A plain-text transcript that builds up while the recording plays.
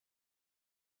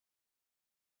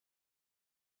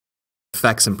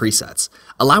effects and presets,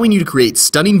 allowing you to create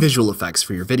stunning visual effects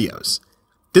for your videos.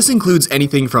 This includes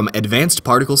anything from advanced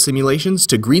particle simulations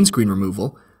to green screen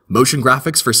removal, motion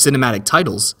graphics for cinematic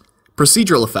titles,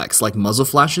 procedural effects like muzzle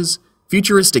flashes,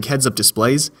 futuristic heads-up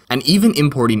displays, and even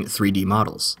importing 3D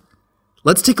models.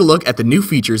 Let's take a look at the new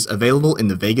features available in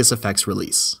the Vegas Effects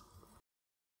release.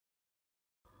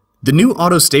 The new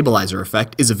Auto Stabilizer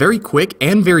effect is a very quick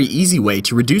and very easy way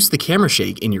to reduce the camera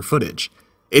shake in your footage.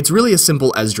 It's really as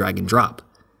simple as drag and drop.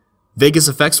 Vegas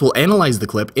Effects will analyze the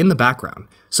clip in the background,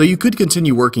 so you could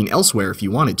continue working elsewhere if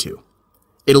you wanted to.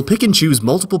 It'll pick and choose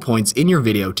multiple points in your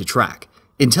video to track,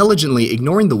 intelligently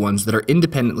ignoring the ones that are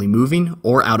independently moving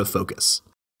or out of focus.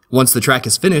 Once the track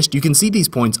is finished, you can see these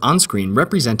points on screen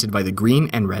represented by the green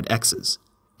and red X's.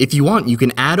 If you want, you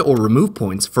can add or remove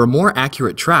points for a more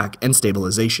accurate track and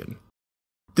stabilization.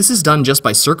 This is done just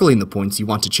by circling the points you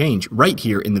want to change right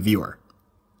here in the viewer.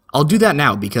 I'll do that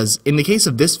now because, in the case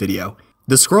of this video,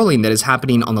 the scrolling that is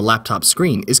happening on the laptop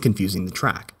screen is confusing the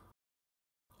track.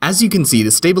 As you can see,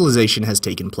 the stabilization has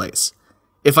taken place.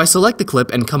 If I select the clip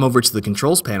and come over to the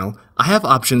controls panel, I have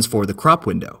options for the crop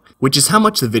window, which is how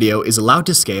much the video is allowed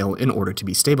to scale in order to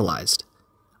be stabilized.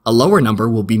 A lower number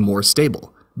will be more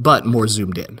stable, but more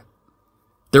zoomed in.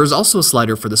 There is also a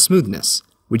slider for the smoothness,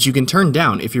 which you can turn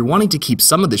down if you're wanting to keep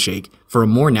some of the shake for a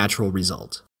more natural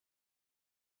result.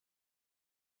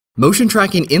 Motion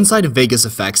tracking inside of Vegas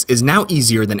Effects is now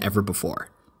easier than ever before.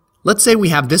 Let's say we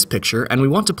have this picture and we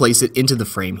want to place it into the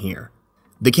frame here.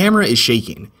 The camera is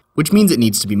shaking, which means it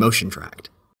needs to be motion tracked.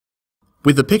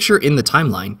 With the picture in the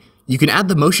timeline, you can add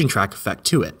the motion track effect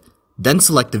to it, then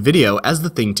select the video as the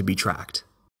thing to be tracked.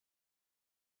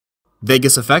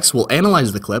 Vegas Effects will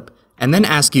analyze the clip and then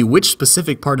ask you which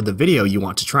specific part of the video you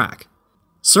want to track.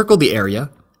 Circle the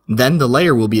area, then the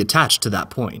layer will be attached to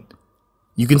that point.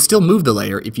 You can still move the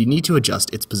layer if you need to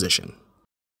adjust its position.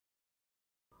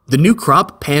 The new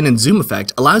crop, pan, and zoom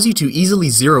effect allows you to easily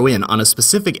zero in on a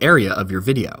specific area of your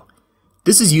video.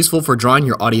 This is useful for drawing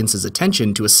your audience's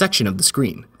attention to a section of the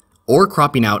screen, or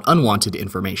cropping out unwanted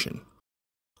information.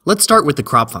 Let's start with the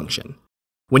crop function.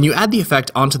 When you add the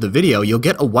effect onto the video, you'll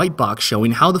get a white box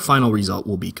showing how the final result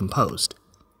will be composed.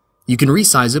 You can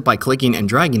resize it by clicking and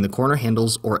dragging the corner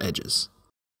handles or edges.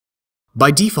 By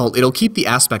default, it'll keep the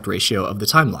aspect ratio of the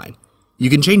timeline. You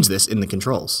can change this in the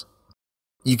controls.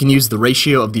 You can use the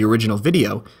ratio of the original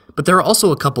video, but there are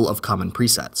also a couple of common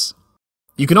presets.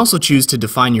 You can also choose to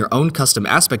define your own custom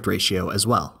aspect ratio as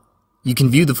well. You can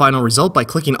view the final result by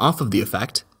clicking off of the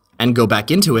effect, and go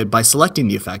back into it by selecting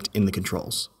the effect in the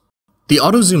controls. The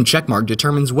auto zoom checkmark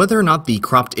determines whether or not the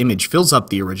cropped image fills up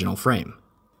the original frame.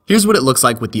 Here's what it looks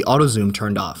like with the auto zoom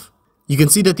turned off. You can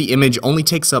see that the image only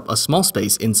takes up a small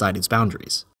space inside its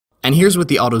boundaries. And here's with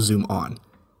the auto zoom on.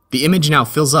 The image now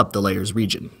fills up the layer's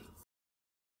region.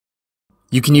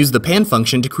 You can use the pan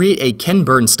function to create a Ken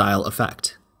Burn style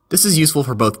effect. This is useful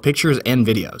for both pictures and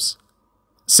videos.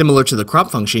 Similar to the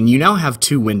crop function, you now have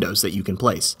two windows that you can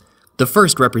place. The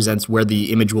first represents where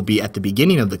the image will be at the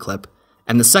beginning of the clip,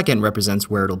 and the second represents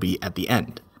where it'll be at the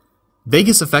end.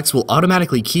 Vegas Effects will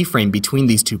automatically keyframe between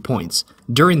these 2 points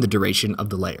during the duration of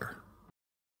the layer.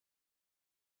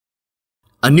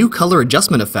 A new color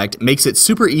adjustment effect makes it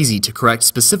super easy to correct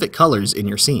specific colors in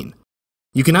your scene.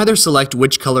 You can either select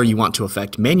which color you want to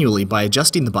affect manually by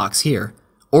adjusting the box here,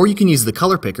 or you can use the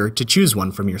color picker to choose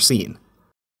one from your scene.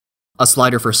 A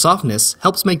slider for softness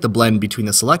helps make the blend between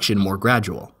the selection more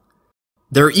gradual.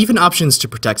 There are even options to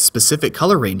protect specific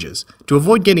color ranges to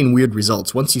avoid getting weird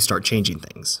results once you start changing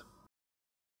things.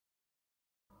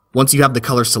 Once you have the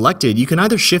color selected, you can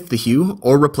either shift the hue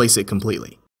or replace it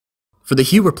completely. For the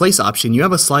hue replace option, you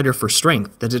have a slider for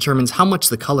strength that determines how much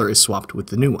the color is swapped with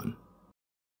the new one.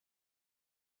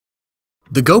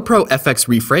 The GoPro FX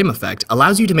Reframe effect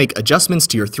allows you to make adjustments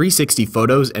to your 360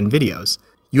 photos and videos.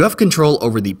 You have control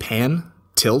over the pan,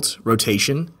 tilt,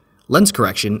 rotation, lens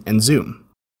correction, and zoom.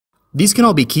 These can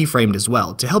all be keyframed as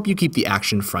well to help you keep the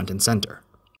action front and center.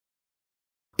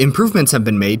 Improvements have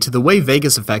been made to the way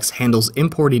Vegas Effects handles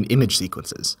importing image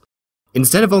sequences.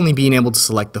 Instead of only being able to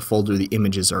select the folder the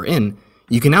images are in,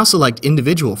 you can now select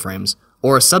individual frames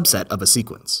or a subset of a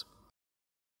sequence.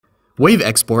 Wave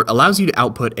Export allows you to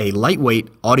output a lightweight,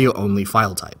 audio-only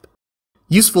file type.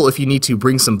 Useful if you need to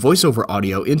bring some voiceover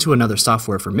audio into another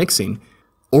software for mixing,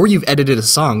 or you've edited a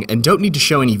song and don't need to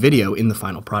show any video in the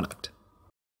final product.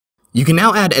 You can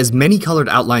now add as many colored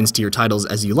outlines to your titles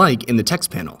as you like in the text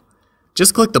panel.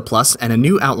 Just click the plus and a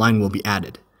new outline will be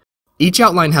added. Each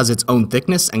outline has its own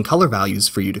thickness and color values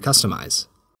for you to customize.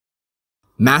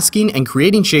 Masking and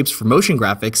creating shapes for motion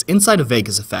graphics inside of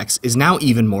Vegas Effects is now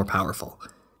even more powerful.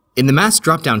 In the mask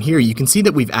drop-down here, you can see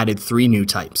that we've added 3 new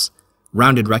types: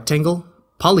 rounded rectangle,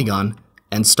 polygon,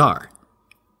 and star.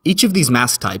 Each of these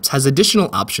mask types has additional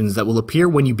options that will appear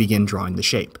when you begin drawing the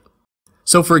shape.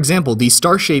 So for example, the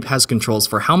star shape has controls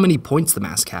for how many points the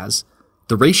mask has,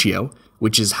 the ratio,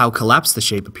 which is how collapsed the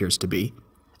shape appears to be,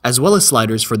 as well as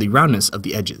sliders for the roundness of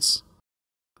the edges.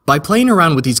 By playing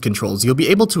around with these controls, you'll be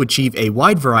able to achieve a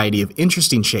wide variety of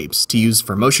interesting shapes to use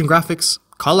for motion graphics,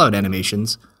 callout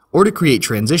animations, or to create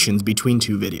transitions between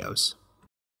two videos.